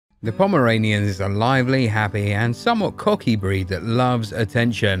The Pomeranian is a lively, happy, and somewhat cocky breed that loves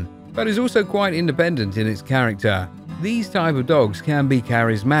attention, but is also quite independent in its character. These type of dogs can be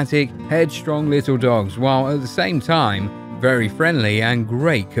charismatic, headstrong little dogs, while at the same time, very friendly and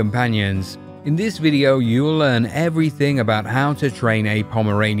great companions. In this video, you'll learn everything about how to train a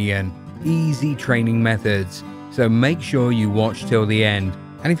Pomeranian, easy training methods, so make sure you watch till the end.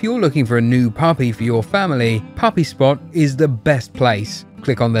 And if you're looking for a new puppy for your family, Puppy Spot is the best place.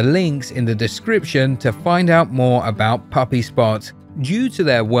 Click on the links in the description to find out more about Puppy Spot. Due to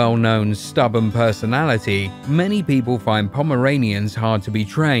their well-known stubborn personality, many people find Pomeranians hard to be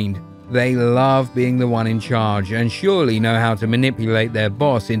trained. They love being the one in charge and surely know how to manipulate their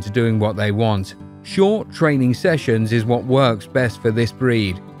boss into doing what they want. Short training sessions is what works best for this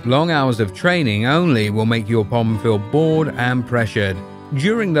breed. Long hours of training only will make your Pom feel bored and pressured.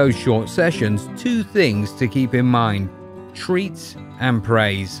 During those short sessions, two things to keep in mind: treats and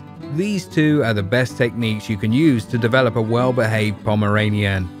praise. These two are the best techniques you can use to develop a well-behaved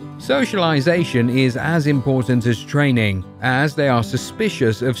Pomeranian. Socialization is as important as training, as they are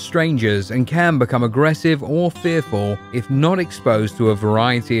suspicious of strangers and can become aggressive or fearful if not exposed to a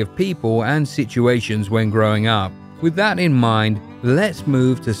variety of people and situations when growing up. With that in mind, let's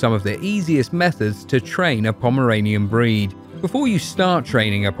move to some of the easiest methods to train a Pomeranian breed. Before you start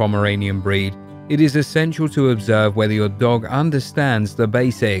training a Pomeranian breed, it is essential to observe whether your dog understands the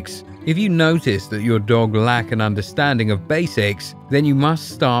basics. If you notice that your dog lacks an understanding of basics, then you must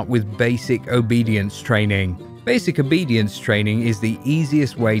start with basic obedience training. Basic obedience training is the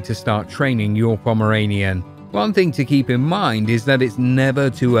easiest way to start training your Pomeranian. One thing to keep in mind is that it's never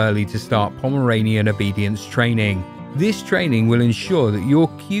too early to start Pomeranian obedience training. This training will ensure that your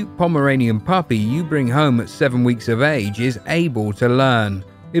cute Pomeranian puppy you bring home at 7 weeks of age is able to learn.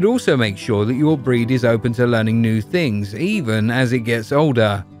 It also makes sure that your breed is open to learning new things even as it gets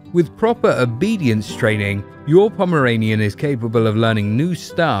older. With proper obedience training, your Pomeranian is capable of learning new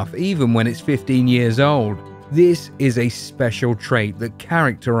stuff even when it's 15 years old. This is a special trait that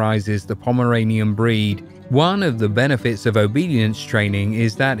characterizes the Pomeranian breed. One of the benefits of obedience training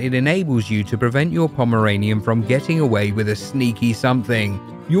is that it enables you to prevent your Pomeranian from getting away with a sneaky something.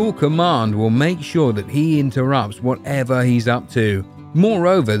 Your command will make sure that he interrupts whatever he's up to.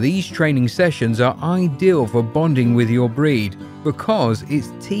 Moreover, these training sessions are ideal for bonding with your breed because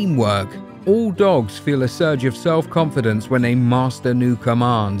it's teamwork. All dogs feel a surge of self-confidence when they master new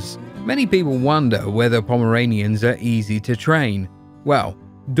commands. Many people wonder whether Pomeranians are easy to train. Well,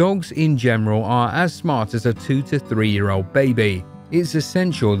 dogs in general are as smart as a 2 to 3-year-old baby. It's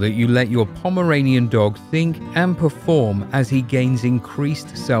essential that you let your Pomeranian dog think and perform as he gains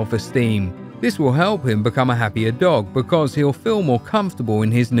increased self-esteem. This will help him become a happier dog because he'll feel more comfortable in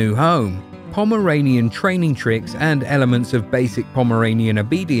his new home. Pomeranian training tricks and elements of basic Pomeranian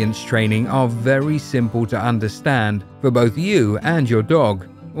obedience training are very simple to understand for both you and your dog.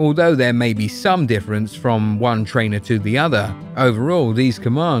 Although there may be some difference from one trainer to the other, overall these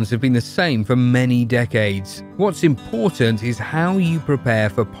commands have been the same for many decades. What's important is how you prepare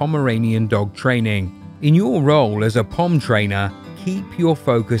for Pomeranian dog training. In your role as a Pom trainer, keep your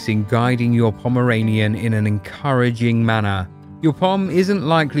focus in guiding your Pomeranian in an encouraging manner. Your Pom isn't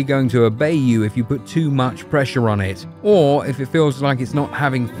likely going to obey you if you put too much pressure on it, or if it feels like it's not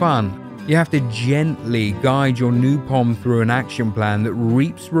having fun. You have to gently guide your new Pom through an action plan that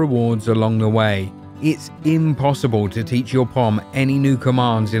reaps rewards along the way. It's impossible to teach your Pom any new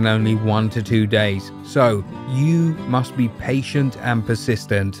commands in only 1 to 2 days, so you must be patient and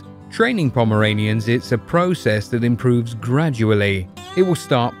persistent. Training Pomeranians, it's a process that improves gradually. It will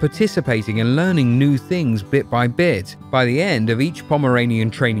start participating and learning new things bit by bit. By the end of each Pomeranian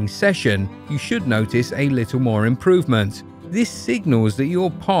training session, you should notice a little more improvement. This signals that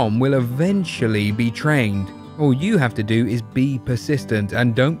your Pom will eventually be trained. All you have to do is be persistent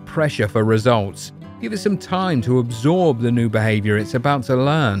and don't pressure for results. Give it some time to absorb the new behavior it's about to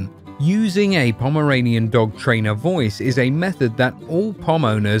learn. Using a Pomeranian dog trainer voice is a method that all Pom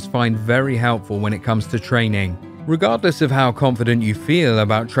owners find very helpful when it comes to training. Regardless of how confident you feel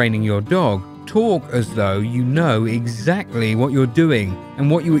about training your dog, talk as though you know exactly what you're doing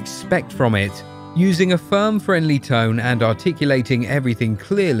and what you expect from it. Using a firm, friendly tone and articulating everything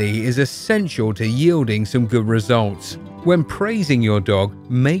clearly is essential to yielding some good results. When praising your dog,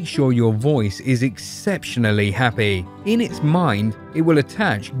 make sure your voice is exceptionally happy. In its mind, it will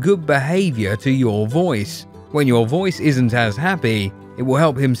attach good behavior to your voice. When your voice isn't as happy, it will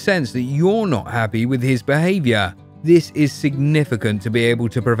help him sense that you're not happy with his behavior. This is significant to be able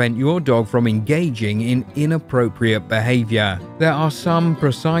to prevent your dog from engaging in inappropriate behavior. There are some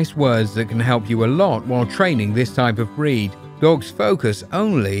precise words that can help you a lot while training this type of breed. Dogs focus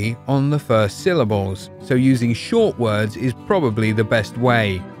only on the first syllables, so using short words is probably the best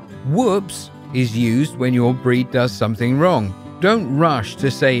way. Whoops is used when your breed does something wrong. Don't rush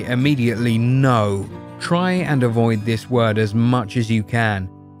to say immediately no. Try and avoid this word as much as you can.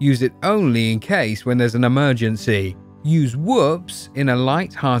 Use it only in case when there's an emergency. Use whoops in a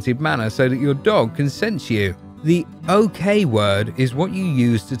light-hearted manner so that your dog can sense you. The OK word is what you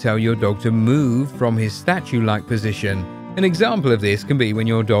use to tell your dog to move from his statue-like position. An example of this can be when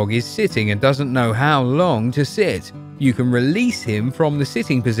your dog is sitting and doesn't know how long to sit. You can release him from the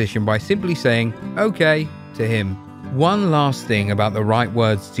sitting position by simply saying OK to him. One last thing about the right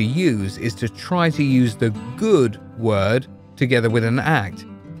words to use is to try to use the good word together with an act.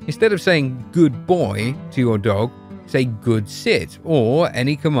 Instead of saying good boy to your dog, say good sit or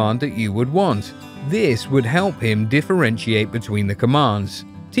any command that you would want. This would help him differentiate between the commands.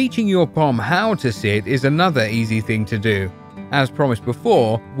 Teaching your Pom how to sit is another easy thing to do. As promised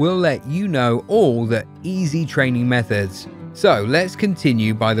before, we'll let you know all the easy training methods. So let's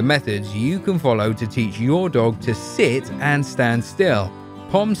continue by the methods you can follow to teach your dog to sit and stand still.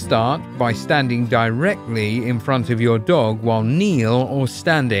 Poms start by standing directly in front of your dog while kneel or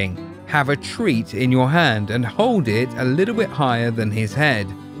standing. Have a treat in your hand and hold it a little bit higher than his head.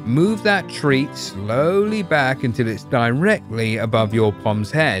 Move that treat slowly back until it's directly above your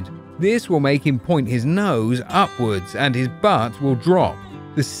Pom's head. This will make him point his nose upwards and his butt will drop.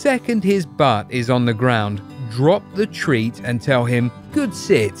 The second his butt is on the ground, drop the treat and tell him good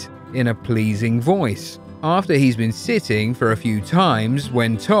sit in a pleasing voice. After he's been sitting for a few times,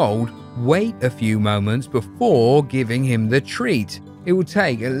 when told, wait a few moments before giving him the treat. It will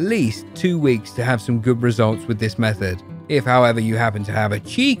take at least 2 weeks to have some good results with this method. If, however, you happen to have a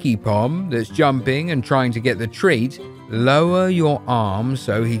cheeky Pom that's jumping and trying to get the treat, lower your arm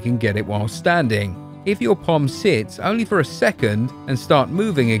so he can get it while standing. If your Pom sits only for a second and start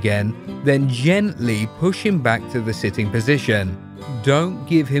moving again, then gently push him back to the sitting position. Don't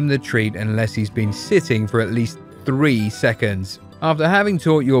give him the treat unless he's been sitting for at least 3 seconds. After having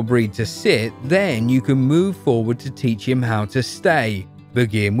taught your breed to sit, then you can move forward to teach him how to stay.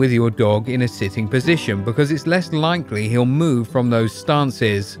 Begin with your dog in a sitting position because it's less likely he'll move from those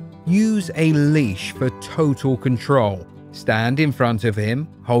stances. Use a leash for total control. Stand in front of him,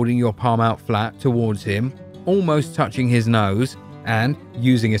 holding your palm out flat towards him, almost touching his nose, and,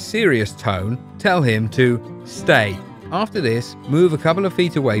 using a serious tone, tell him to stay. After this, move a couple of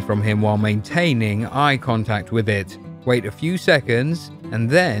feet away from him while maintaining eye contact with it. Wait a few seconds and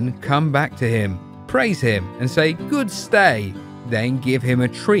then come back to him. Praise him and say good stay. Then give him a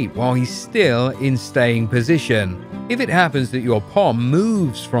treat while he's still in staying position. If it happens that your Pom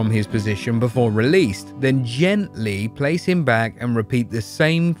moves from his position before released, then gently place him back and repeat the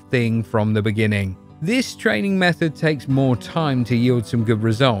same thing from the beginning. This training method takes more time to yield some good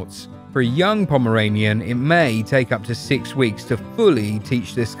results. For a young Pomeranian, it may take up to 6 weeks to fully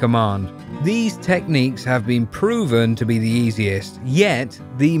teach this command. These techniques have been proven to be the easiest, yet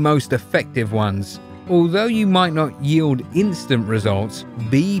the most effective ones. Although you might not yield instant results,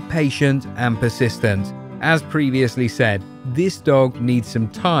 be patient and persistent. As previously said, this dog needs some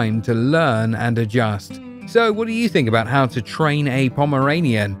time to learn and adjust. So what do you think about how to train a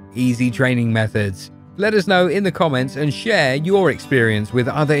Pomeranian? Easy training methods. Let us know in the comments and share your experience with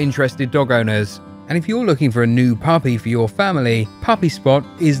other interested dog owners. And if you're looking for a new puppy for your family, Puppy Spot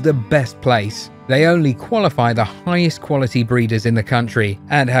is the best place. They only qualify the highest quality breeders in the country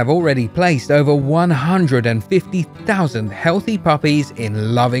and have already placed over 150,000 healthy puppies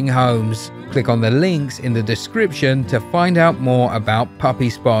in loving homes. Click on the links in the description to find out more about Puppy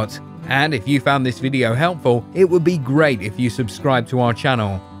Spot. And if you found this video helpful, it would be great if you subscribe to our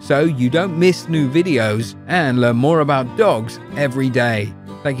channel so you don't miss new videos and learn more about dogs every day.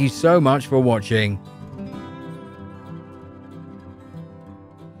 Thank you so much for watching.